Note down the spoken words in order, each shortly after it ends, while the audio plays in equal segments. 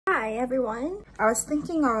Hi everyone. I was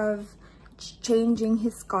thinking of changing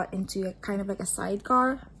his skirt into a kind of like a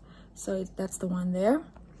sidecar, so that's the one there.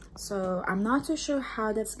 So I'm not too sure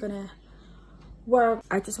how that's gonna work.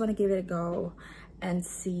 I just want to give it a go and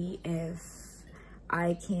see if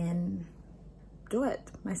I can do it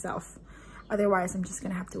myself. Otherwise I'm just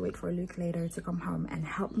gonna have to wait for Luke later to come home and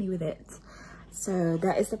help me with it. So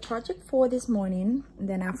that is the project for this morning, and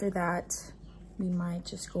then after that we might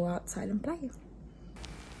just go outside and play.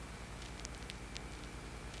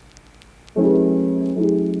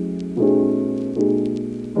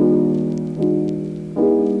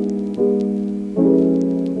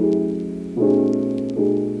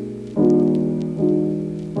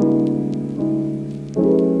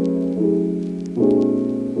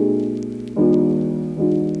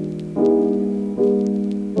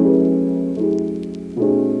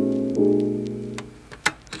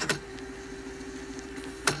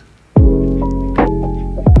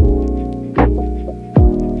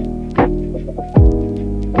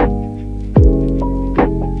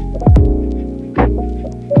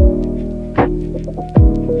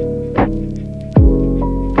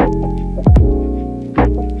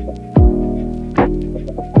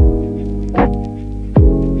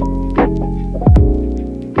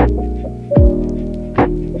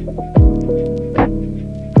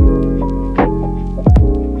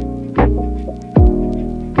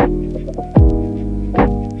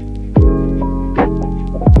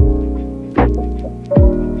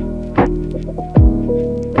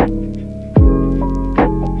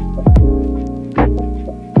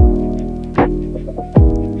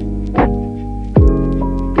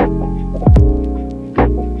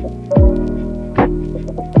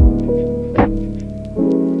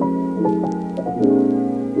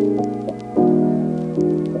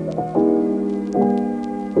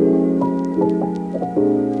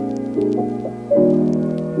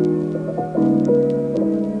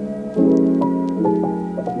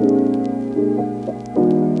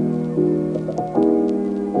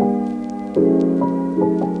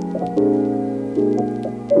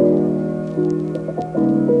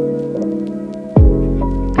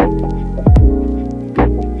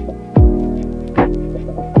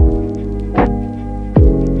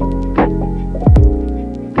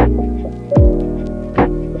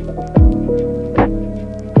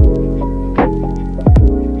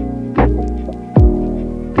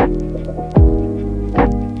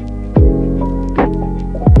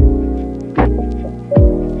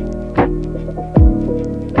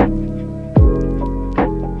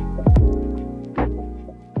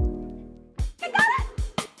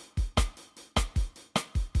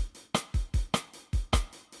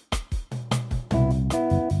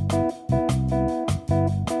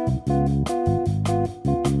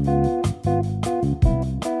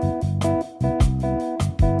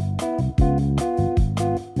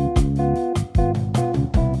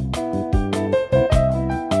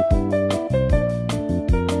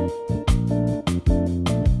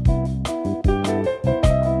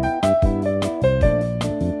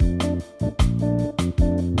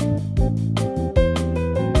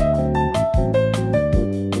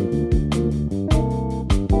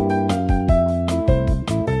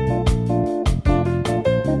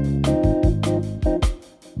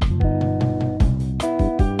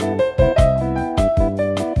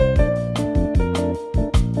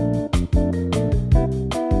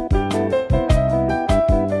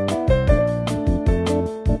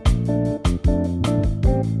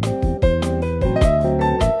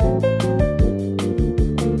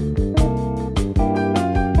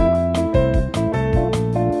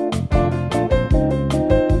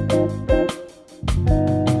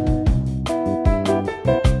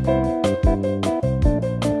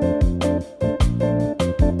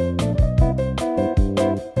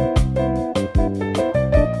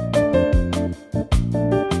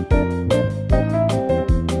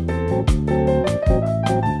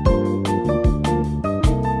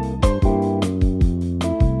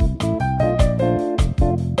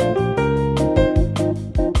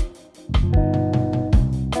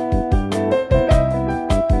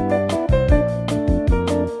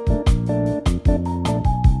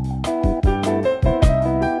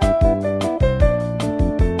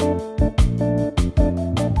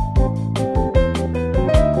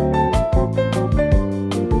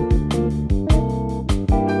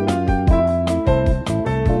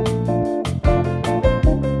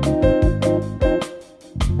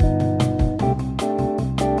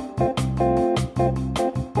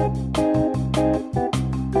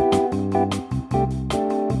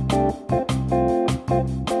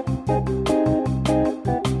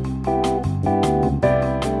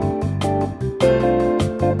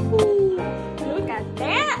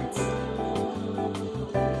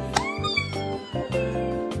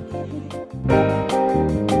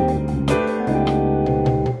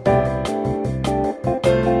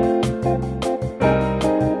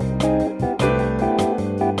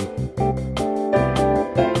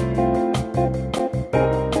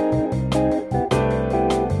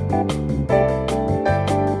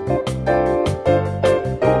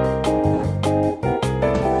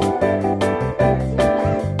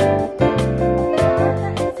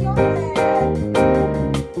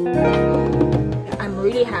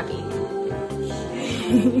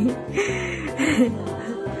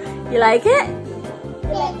 like it?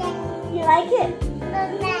 You like it?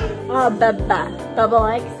 Oh, Baba. Baba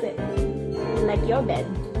likes it. Like your bed.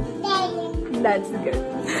 That's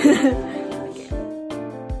good.